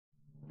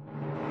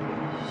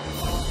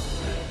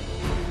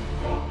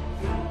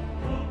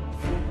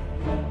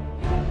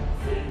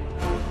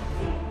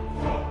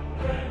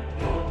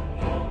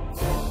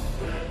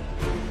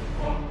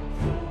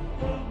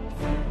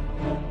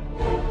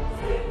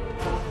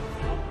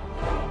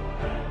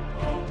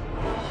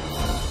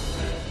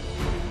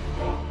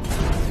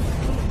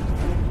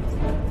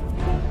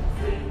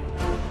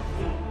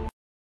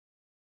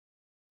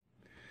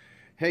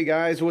Hey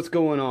guys, what's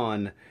going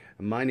on?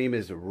 My name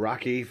is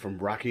Rocky from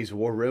Rocky's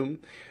War Room,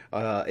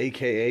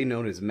 aka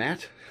known as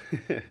Matt.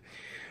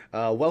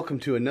 Welcome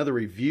to another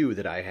review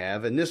that I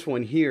have, and this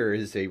one here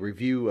is a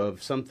review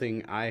of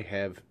something I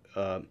have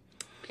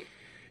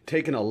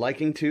taken a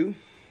liking to.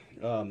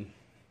 Not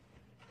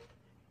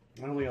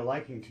only a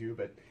liking to,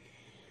 but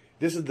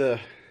this is the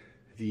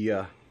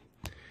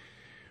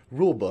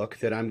rule book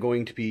that I'm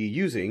going to be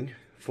using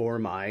for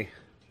my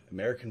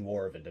American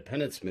War of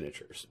Independence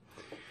miniatures.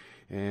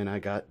 And I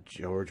got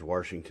George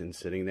Washington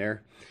sitting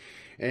there.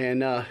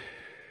 And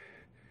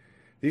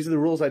these are the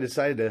rules I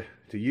decided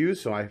to use,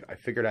 so I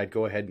figured I'd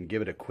go ahead and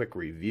give it a quick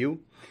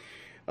review.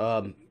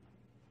 It's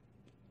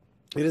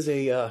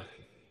a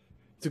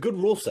good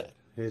rule set.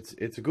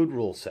 It's a good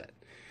rule set.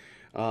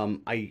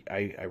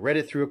 I read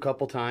it through a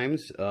couple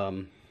times.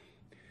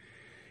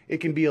 It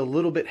can be a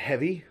little bit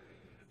heavy,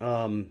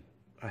 a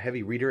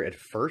heavy reader at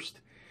first.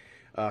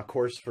 Of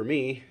course, for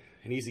me,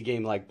 an easy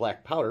game like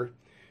Black Powder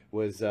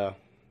was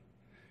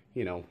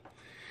you know,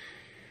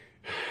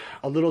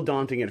 a little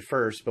daunting at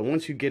first, but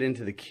once you get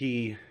into the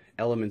key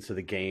elements of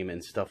the game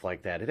and stuff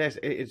like that,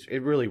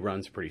 it really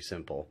runs pretty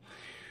simple.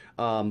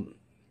 I'm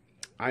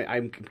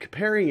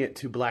comparing it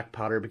to Black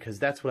Powder because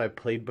that's what I've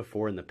played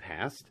before in the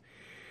past.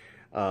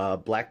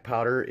 Black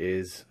Powder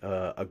is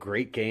a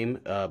great game,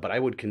 but I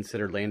would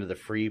consider Land of the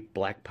Free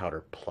Black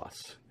Powder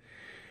Plus.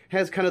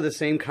 Has kind of the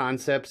same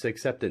concepts,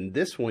 except in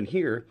this one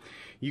here,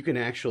 you can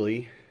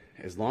actually,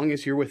 as long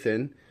as you're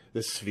within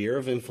the sphere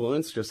of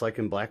influence, just like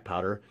in Black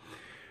Powder,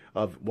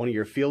 of one of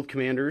your field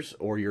commanders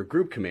or your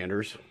group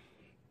commanders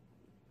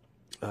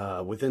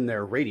within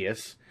their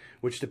radius,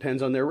 which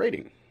depends on their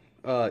rating.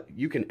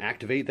 You can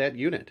activate that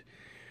unit.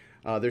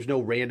 There's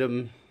no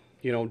random,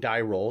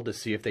 die roll to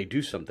see if they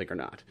do something or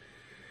not.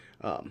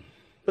 But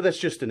that's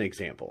just an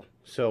example.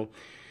 So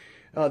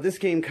this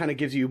game kind of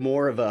gives you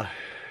more of a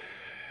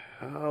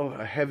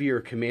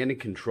heavier command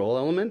and control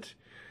element.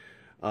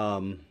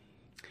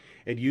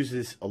 It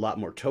uses a lot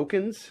more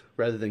tokens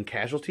rather than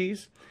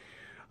casualties.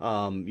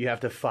 You have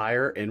to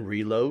fire and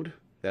reload,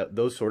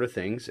 those sort of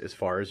things as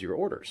far as your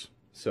orders.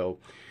 So,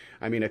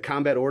 I mean, a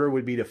combat order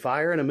would be to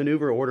fire, and a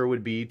maneuver order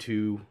would be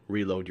to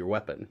reload your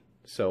weapon.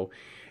 So,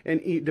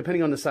 and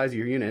depending on the size of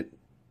your unit,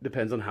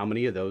 depends on how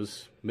many of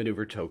those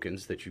maneuver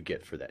tokens that you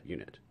get for that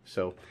unit.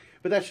 So,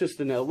 but that's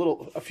just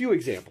a few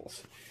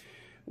examples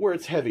where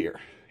it's heavier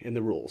in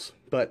the rules.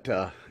 But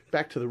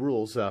back to the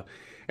rules.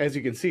 As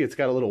you can see, it's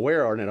got a little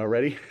wear on it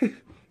already.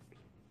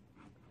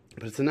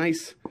 But it's a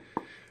nice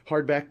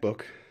hardback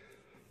book.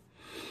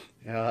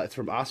 It's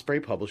from Osprey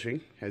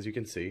Publishing, as you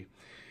can see.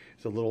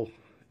 It's a little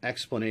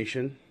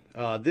explanation.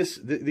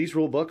 These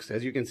rule books,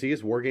 as you can see,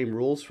 is war game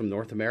rules from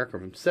North America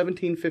from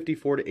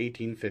 1754 to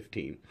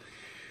 1815.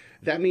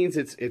 That means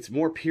it's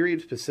more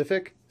period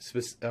specific.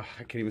 I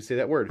can't even say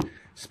that word.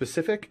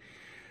 Specific.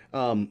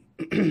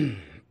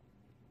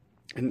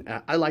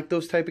 And I like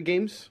those type of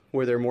games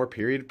where they're more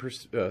period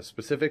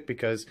specific,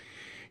 because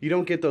you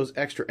don't get those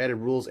extra added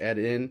rules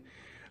added in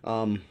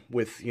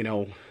with,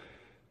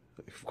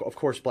 of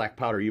course, Black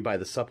Powder, you buy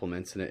the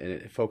supplements and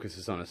it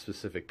focuses on a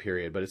specific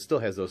period, but it still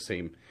has those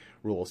same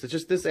rules. It's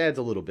just this adds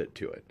a little bit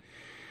to it.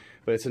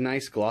 But it's a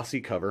nice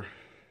glossy cover,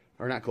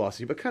 or not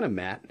glossy, but kind of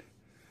matte,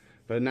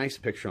 but a nice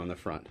picture on the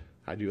front.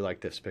 I do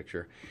like this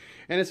picture.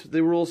 And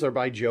the rules are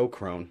by Joe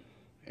Krone,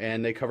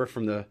 and they cover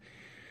from the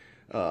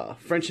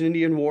French and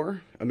Indian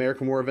War,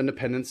 American War of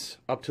Independence,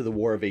 up to the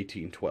War of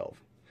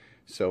 1812.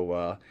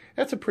 So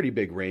that's a pretty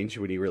big range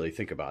when you really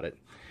think about it.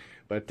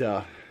 But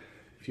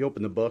if you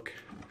open the book,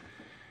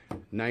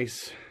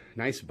 nice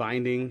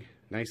binding,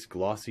 nice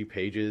glossy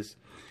pages.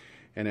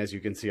 And as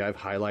you can see, I've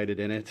highlighted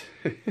in it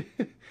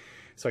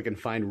so I can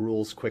find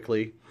rules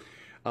quickly.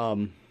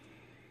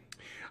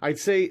 I'd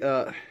say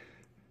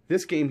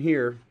this game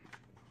here,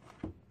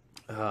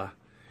 it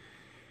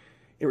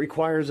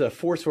requires a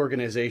force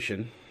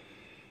organization.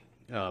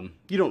 You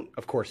don't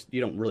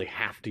really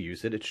have to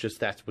use it. It's just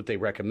that's what they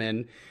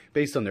recommend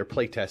based on their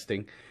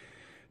playtesting.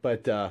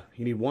 But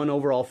you need one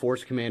overall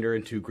force commander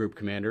and 2 group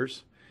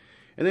commanders,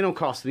 and they don't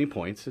cost any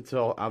points. It's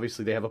all,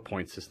 obviously they have a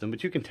point system,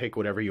 but you can take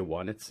whatever you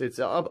want. It's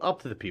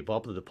up to the people,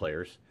 up to the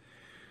players.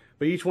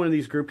 But each one of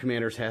these group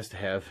commanders has to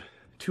have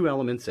 2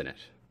 elements in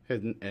it,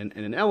 and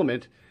an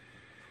element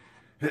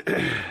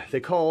they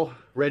call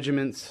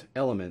regiments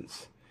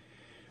elements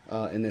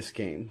in this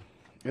game.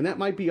 And that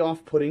might be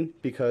off-putting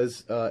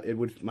because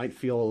it might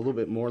feel a little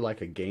bit more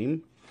like a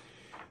game.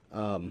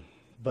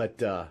 But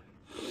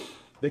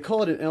they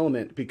call it an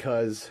element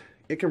because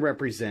it can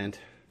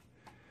represent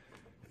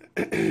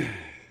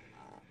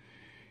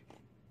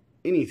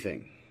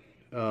anything.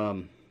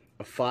 A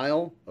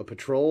file, a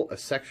patrol, a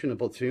section, a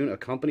platoon, a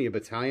company, a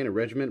battalion, a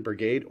regiment,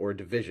 brigade, or a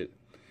division.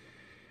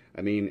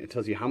 I mean, it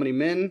tells you how many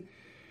men,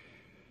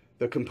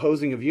 the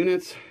composing of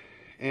units,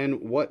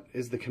 and what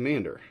is the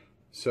commander.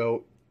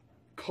 So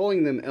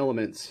calling them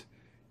elements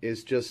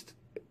is just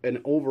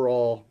an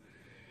overall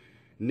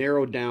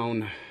narrowed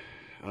down,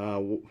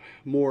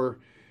 more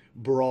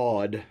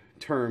broad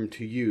term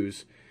to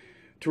use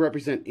to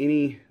represent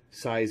any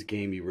size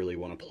game you really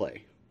want to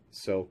play.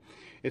 So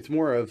it's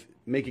more of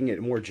making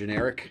it more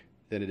generic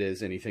than it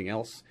is anything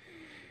else.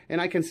 And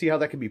I can see how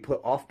that could be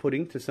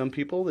off-putting to some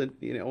people that,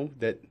 you know,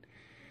 that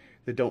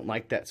don't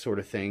like that sort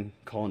of thing,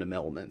 calling them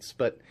elements.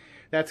 But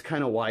that's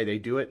kind of why they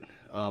do it.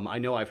 I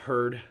know I've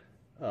heard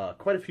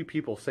quite a few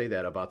people say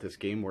that about this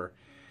game, where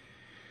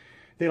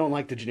they don't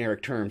like the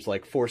generic terms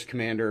like force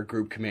commander,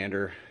 group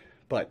commander.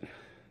 But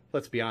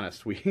let's be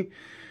honest,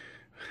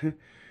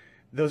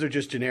 those are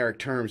just generic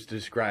terms to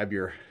describe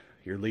your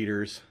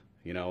leaders,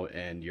 you know,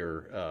 and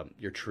your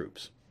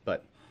troops.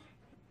 But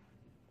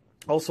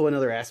also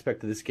another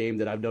aspect of this game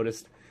that I've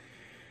noticed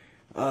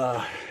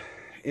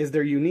is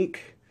their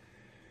unique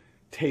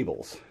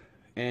tables.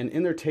 And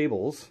in their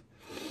tables,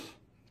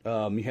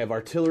 you have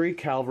artillery,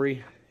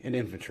 cavalry, and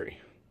infantry.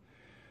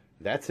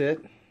 That's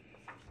it.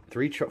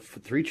 Three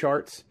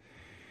charts.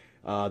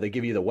 They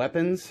give you the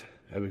weapons: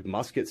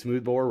 musket,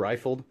 smoothbore,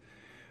 rifled.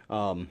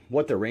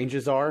 What their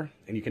ranges are,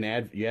 and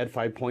you add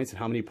 5 points and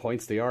how many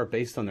points they are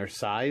based on their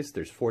size.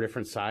 There's 4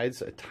 different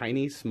sizes: a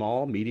tiny,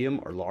 small, medium,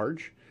 or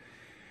large.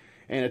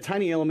 And a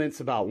tiny element's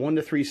about 1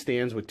 to 3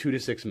 stands with 2 to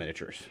 6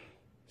 miniatures.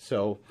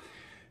 So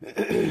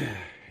the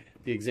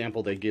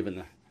example they give in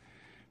the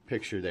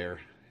picture there,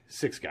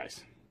 6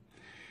 guys.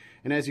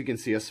 And as you can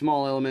see, a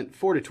small element,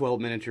 4 to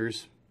 12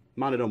 miniatures,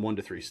 mounted on 1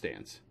 to 3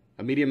 stands.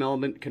 A medium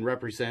element can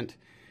represent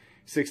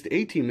 6 to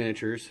 18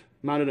 miniatures,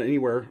 mounted on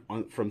anywhere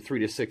from 3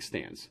 to 6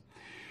 stands.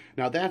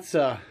 Now that's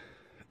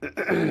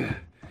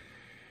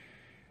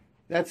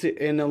that's it.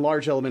 And a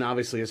large element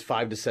obviously is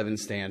 5 to 7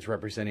 stands,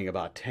 representing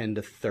about 10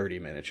 to 30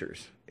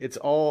 miniatures. It's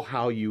all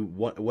how you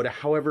want,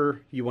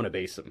 however you want to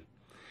base them.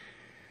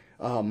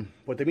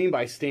 What they mean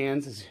by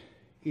stands is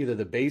either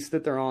the base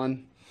that they're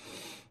on,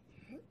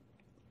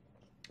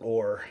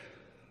 or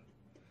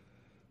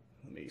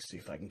let me see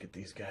if I can get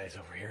these guys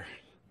over here.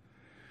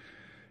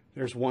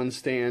 There's 1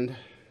 stand,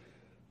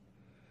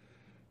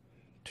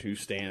 2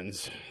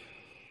 stands,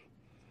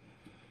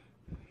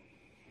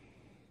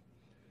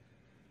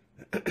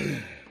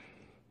 and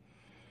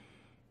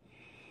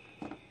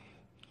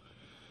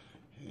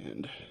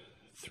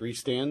 3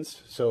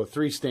 stands. So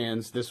 3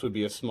 stands, this would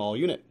be a small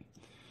unit.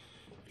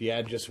 If you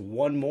add just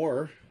 1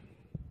 more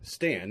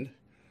stand,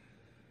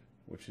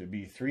 which would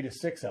be 3 to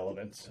 6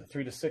 elements,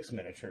 3 to 6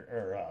 miniature,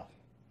 or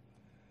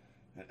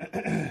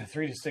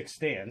 3 to 6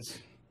 stands,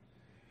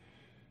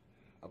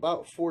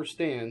 about 4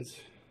 stands.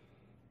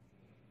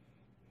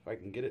 If I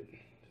can get it to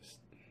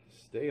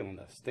stay on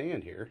the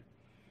stand here.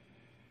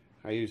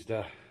 I used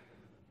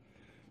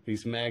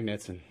these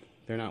magnets and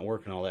they're not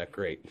working all that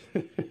great.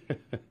 I'm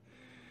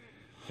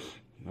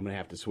gonna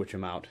have to switch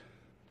them out.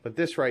 But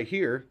this right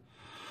here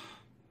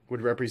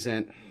would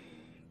represent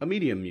a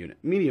medium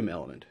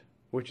element,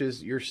 which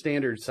is your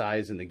standard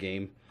size in the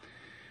game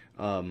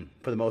for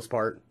the most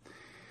part.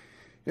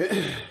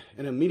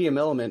 And a medium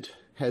element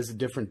has a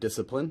different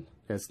discipline,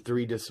 has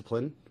 3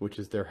 discipline, which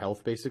is their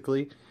health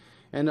basically,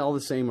 and all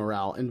the same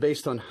morale. And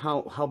based on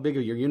how big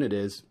of your unit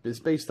is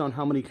based on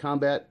how many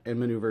combat and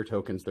maneuver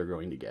tokens they're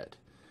going to get,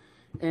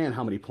 and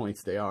how many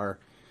points they are,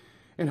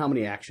 and how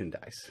many action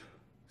dice.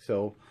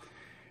 So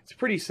it's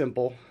pretty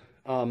simple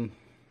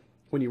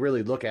when you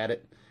really look at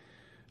it.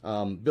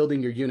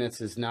 Building your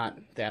units is not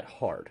that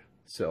hard.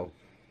 So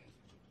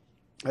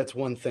that's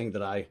one thing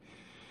that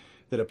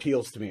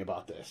appeals to me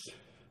about this.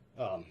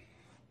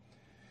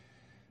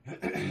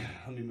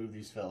 Let me move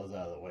these fellas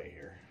out of the way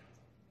here.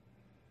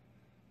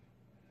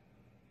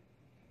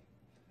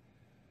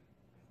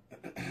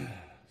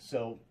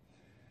 So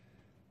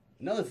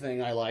another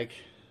thing I like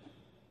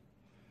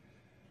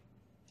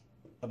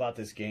about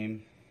this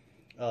game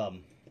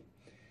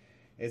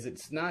is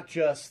it's not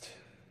just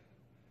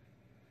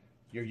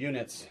your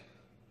units.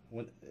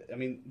 I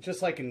mean,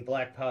 just like in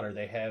Black Powder,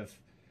 they have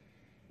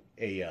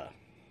a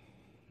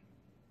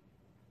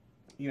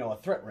a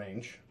threat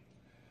range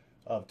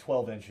of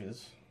 12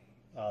 inches.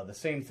 The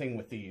same thing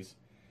with these.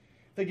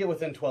 If they get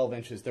within 12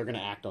 inches, they're going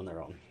to act on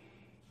their own.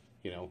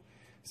 You know,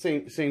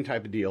 same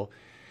type of deal.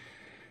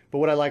 But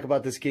what I like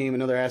about this game,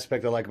 another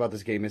aspect I like about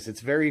this game, is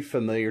it's very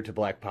familiar to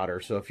Black Powder.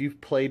 So if you've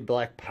played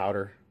Black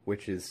Powder,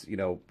 which is,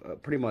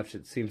 pretty much,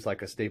 it seems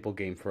like a staple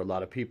game for a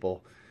lot of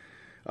people,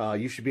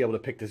 you should be able to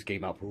pick this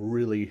game up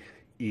really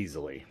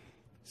easily.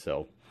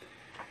 So,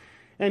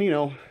 and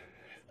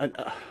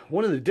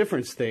one of the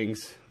difference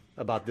things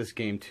about this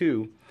game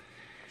too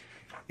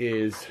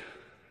is,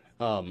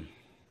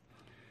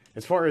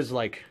 as far as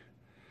like,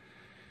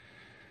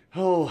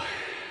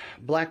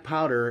 Black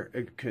Powder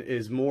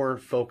is more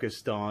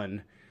focused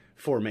on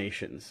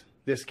formations.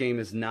 This game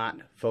is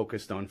not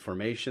focused on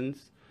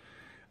formations.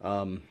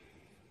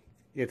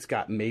 It's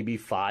got maybe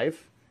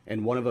 5,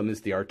 and one of them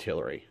is the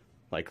artillery,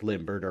 like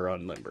limbered or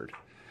unlimbered.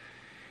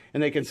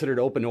 And they considered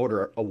open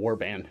order a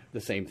warband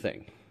the same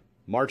thing.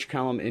 March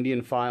column,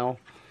 Indian file.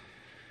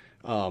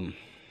 And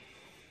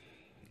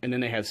then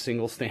they have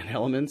single stand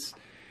elements.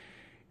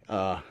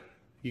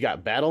 You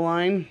got battle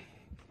line.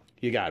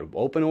 You got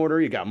open order,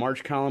 you got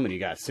march column, and you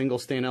got single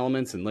stand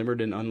elements and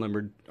limbered and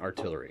unlimbered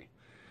artillery.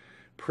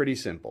 Pretty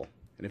simple.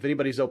 And if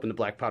anybody's opened the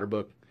Black Powder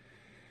book,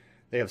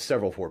 They have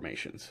several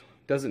formations.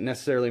 Doesn't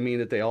necessarily mean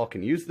that they all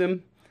can use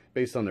them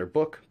based on their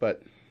book,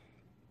 but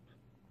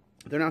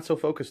they're not so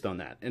focused on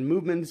that. And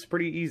movement is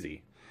pretty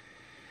easy.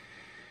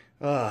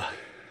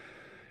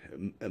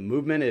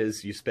 Movement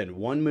is you spend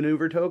one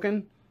maneuver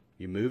token,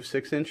 you move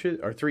 6 inches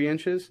or 3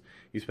 inches.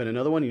 You spend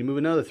another one, you move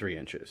another 3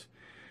 inches.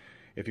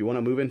 If you want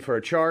to move in for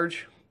a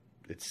charge,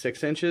 it's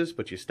 6 inches,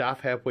 but you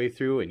stop halfway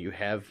through and you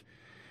have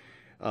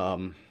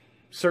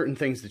certain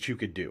things that you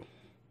could do.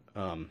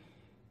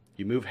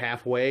 You move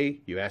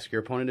halfway, you ask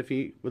your opponent if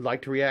he would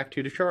like to react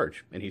to the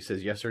charge, and he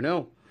says yes or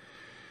no.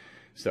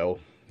 So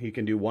he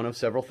can do one of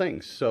several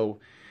things. So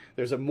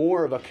there's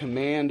more of a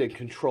command and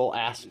control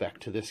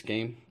aspect to this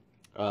game,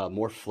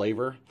 more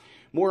flavor,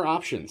 more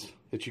options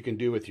that you can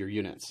do with your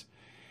units.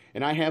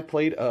 And I have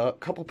played a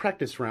couple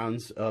practice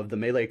rounds of the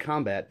melee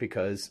combat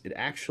because it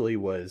actually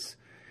was,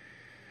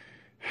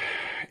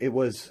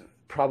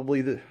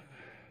 probably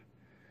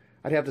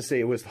I'd have to say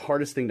it was the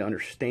hardest thing to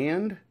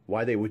understand,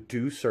 why they would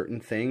do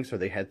certain things, or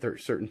they had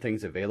certain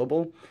things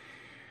available.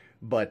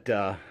 But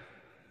the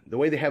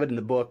way they have it in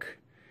the book,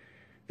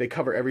 they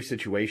cover every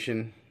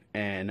situation,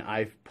 and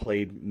I've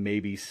played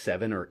maybe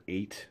 7 or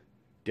 8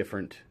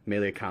 different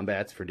melee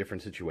combats for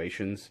different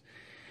situations,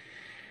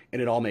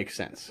 and it all makes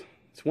sense.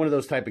 It's one of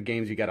those type of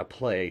games you got to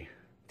play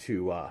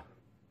to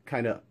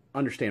kind of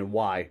understand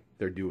why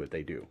they do what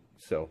they do.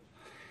 So,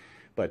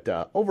 but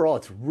overall,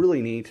 it's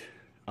really neat.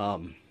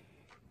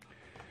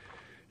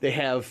 They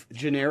have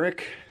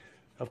generic,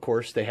 of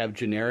course, they have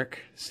generic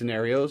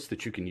scenarios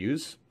that you can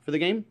use for the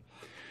game.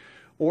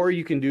 Or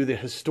you can do the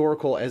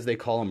historical, as they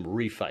call them,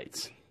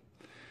 refights.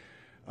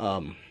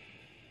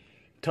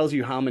 Tells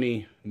you how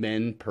many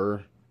men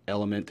per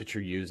element that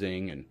you're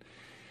using, and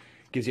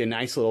gives you a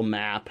nice little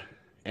map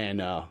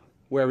and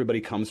where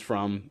everybody comes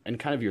from, and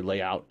kind of your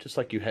layout, just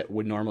like you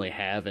would normally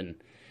have. And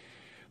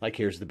like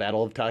here's the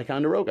Battle of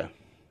Ticonderoga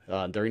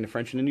during the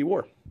French and Indian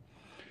War.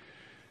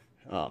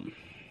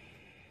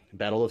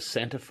 Battle of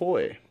Santa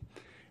Fe.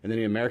 And then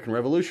the American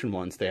Revolution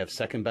ones, they have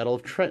Second Battle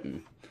of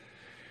Trenton.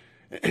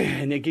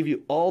 And they give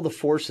you all the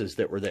forces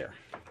that were there.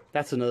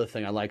 That's another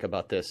thing I like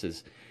about this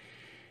is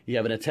you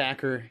have an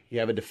attacker, you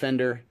have a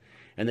defender,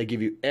 and they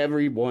give you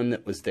every one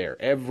that was there,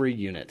 every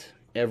unit,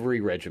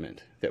 every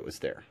regiment that was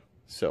there.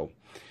 So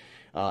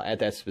at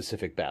that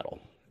specific battle.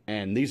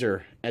 And these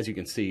are, as you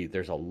can see,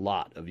 there's a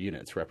lot of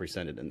units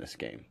represented in this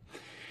game.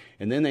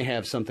 And then they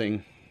have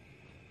something,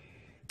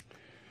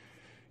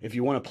 if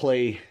you want to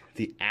play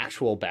the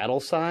actual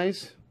battle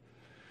size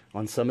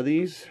on some of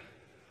these,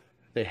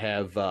 they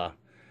have on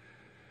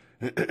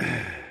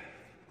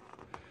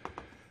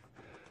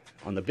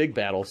the big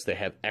battles, they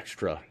have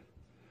extra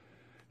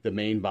the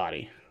main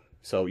body.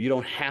 So you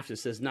don't have to, it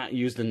says not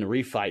used in the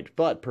refight,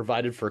 but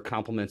provided for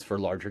complements for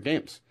larger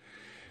games.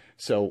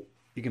 So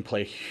you can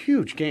play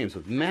huge games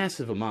with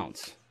massive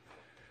amounts.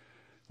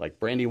 Like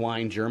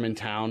Brandywine,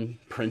 Germantown,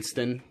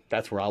 Princeton,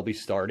 that's where I'll be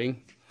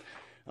starting.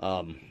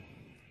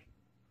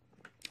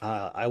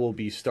 I will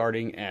be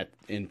starting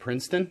in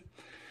Princeton,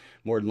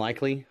 more than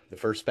likely, the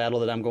first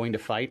battle that I'm going to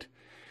fight.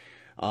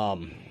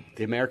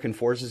 The American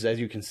forces, as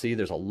you can see,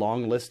 there's a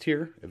long list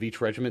here of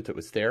each regiment that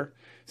was there.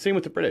 Same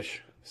with the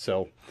British.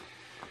 So,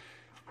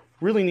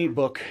 really neat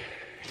book.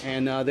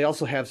 And they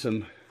also have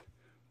some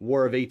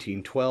War of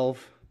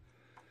 1812.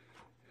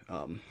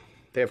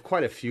 They have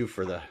quite a few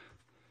for the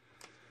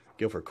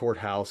Guilford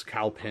Courthouse,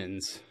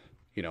 Cowpens,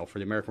 you know, for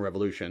the American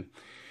Revolution,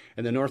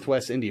 and the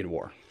Northwest Indian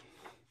War.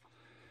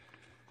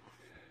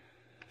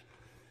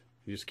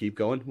 You just keep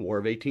going, War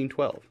of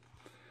 1812.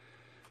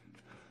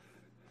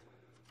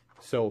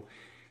 So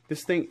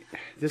this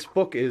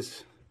book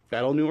is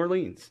Battle of New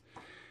Orleans.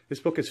 This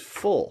book is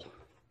full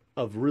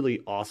of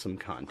really awesome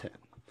content.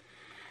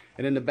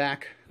 And in the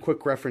back,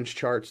 quick reference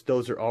charts,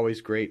 those are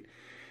always great.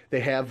 They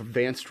have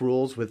advanced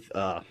rules with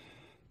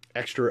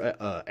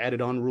extra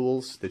added on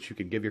rules that you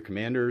can give your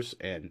commanders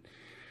and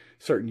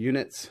certain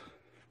units.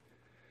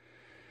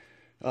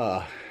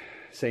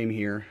 Same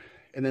here.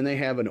 And then they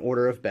have an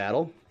order of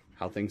battle,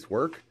 how things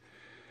work.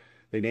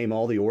 They name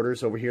all the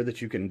orders over here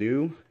that you can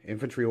do.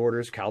 Infantry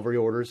orders, cavalry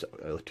orders,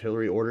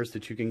 artillery orders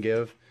that you can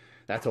give.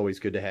 That's always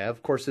good to have.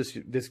 Of course,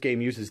 this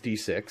game uses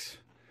D6,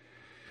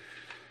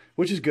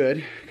 which is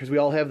good because we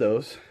all have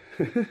those.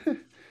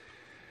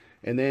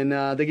 And then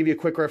they give you a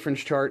quick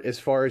reference chart as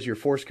far as your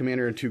force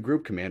commander and 2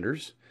 group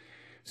commanders.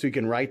 So you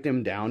can write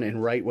them down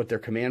and write what their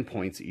command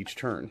points each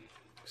turn.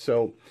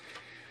 So,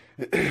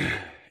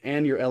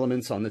 and your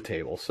elements on the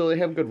table. So they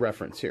have good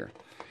reference here.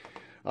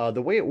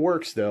 The way it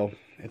works, though,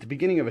 at the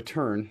beginning of a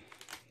turn,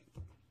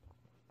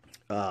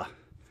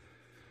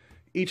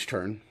 each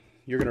turn,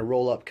 you're going to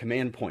roll up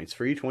command points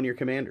for each one of your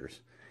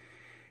commanders.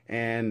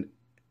 And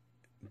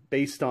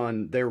based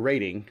on their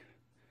rating,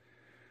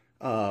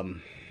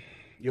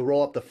 you'll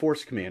roll up the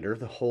force commander,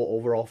 the whole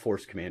overall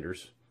force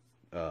commander's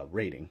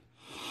rating.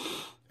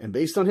 And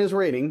based on his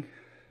rating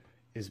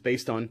is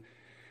based on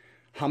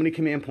how many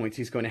command points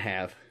he's going to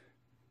have.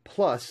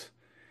 Plus,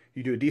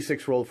 you do a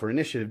D6 roll for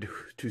initiative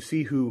to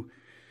see who,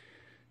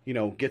 you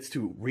know, gets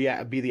to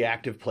be the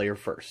active player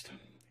first.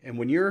 And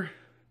when you're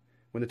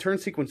when the turn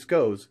sequence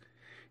goes,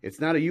 it's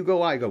not a you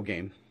go, I go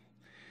game.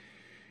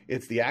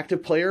 It's the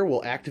active player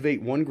will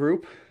activate one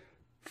group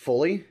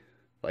fully,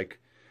 like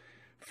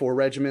 4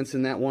 regiments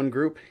in that one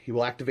group. He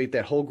will activate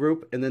that whole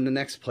group, and then the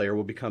next player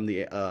will become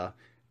the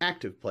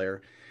active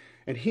player,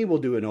 and he will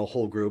do a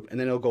whole group, and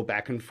then it'll go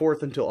back and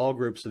forth until all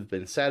groups have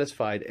been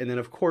satisfied. And then,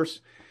 of course,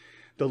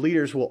 the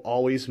leaders will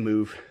always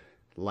move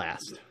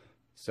last.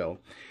 So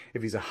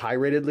if he's a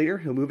high-rated leader,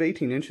 he'll move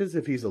 18 inches.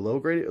 If he's a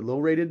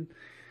low-rated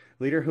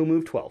leader, he'll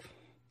move 12.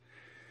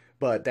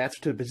 But that's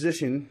to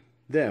position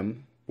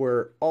them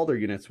where all their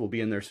units will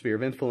be in their sphere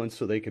of influence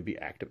so they could be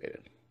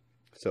activated.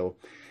 So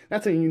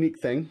that's a unique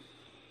thing.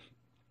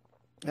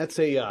 That's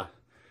a,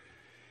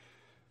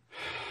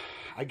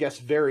 I guess,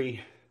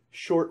 very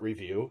short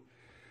review,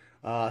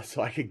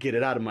 so I could get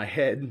it out of my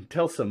head and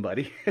tell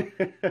somebody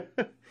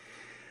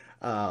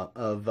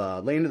of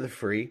Land of the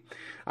Free.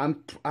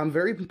 I'm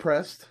very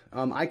impressed.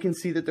 I can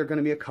see that there are going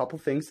to be a couple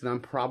things that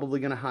I'm probably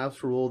going to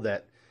house rule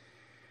that,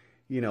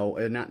 you know,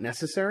 are not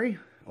necessary,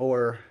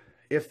 or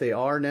if they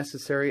are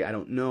necessary, I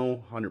don't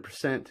know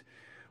 100%.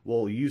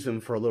 We'll use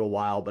them for a little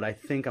while, but I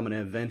think I'm going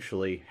to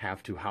eventually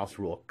have to house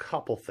rule a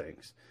couple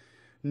things.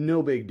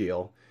 No big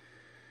deal.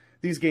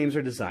 These games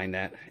are designed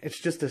that.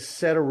 It's just a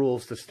set of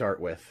rules to start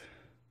with.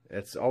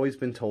 It's always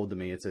been told to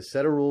me. It's a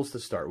set of rules to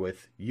start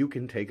with. You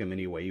can take them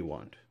any way you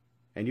want.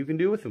 And you can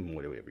do with them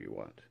whatever you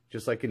want.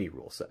 Just like any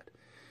rule set.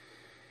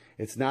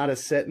 It's not a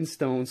set in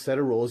stone set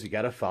of rules. You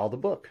got to follow the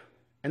book.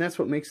 And that's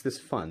what makes this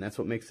fun. That's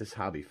what makes this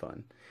hobby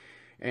fun.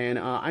 And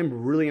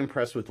I'm really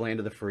impressed with Land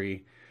of the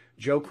Free.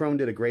 Joe Krone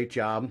did a great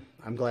job.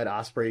 I'm glad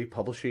Osprey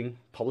published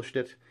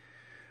it.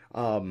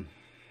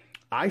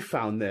 I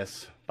found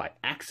this by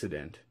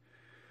accident.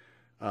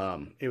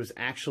 It was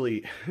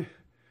actually,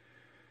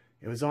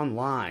 it was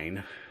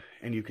online,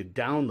 and you could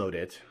download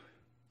it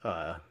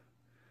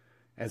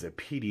as a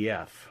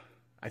PDF.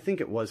 I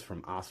think it was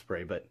from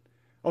Osprey, but,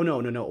 oh no,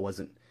 it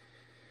wasn't.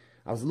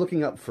 I was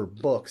looking up for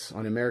books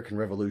on American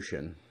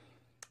Revolution,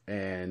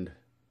 and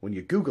when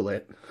you Google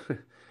it,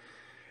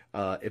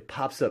 it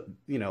pops up,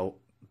 you know,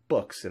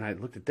 books, and I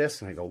looked at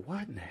this, and I go,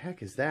 what in the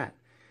heck is that?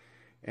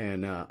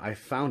 And I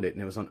found it,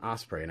 and it was on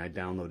Osprey, and I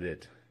downloaded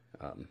it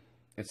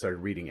and started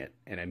reading it,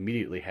 and I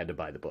immediately had to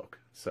buy the book.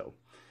 So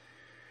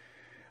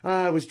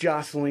I was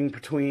jostling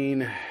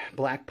between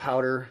Black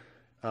Powder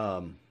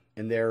and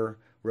their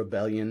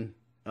Rebellion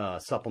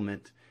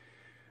supplement,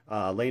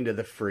 Land of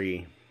the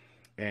Free,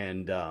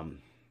 and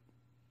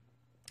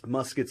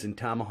Muskets and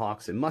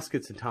Tomahawks. And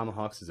Muskets and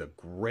Tomahawks is a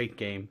great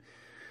game,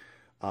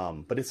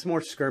 but it's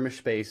more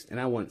skirmish-based, and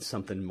I want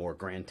something more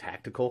grand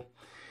tactical.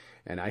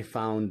 And I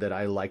found that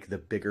I like the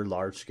bigger,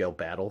 large-scale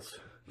battles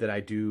that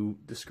I do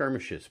the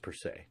skirmishes, per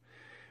se.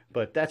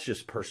 But that's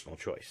just personal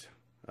choice.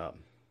 But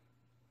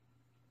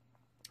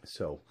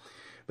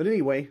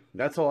anyway,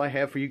 that's all I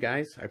have for you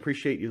guys. I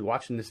appreciate you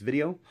watching this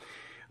video.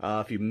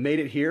 If you made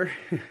it here,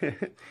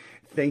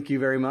 thank you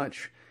very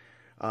much.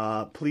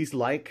 Please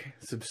like,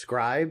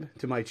 subscribe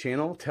to my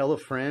channel, tell a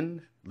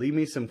friend, leave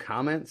me some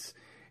comments.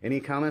 Any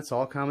comments,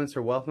 all comments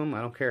are welcome.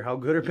 I don't care how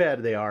good or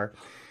bad they are.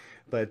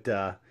 But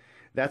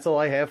that's all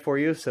I have for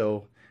you.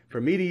 So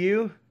from me to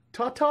you,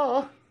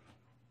 ta-ta!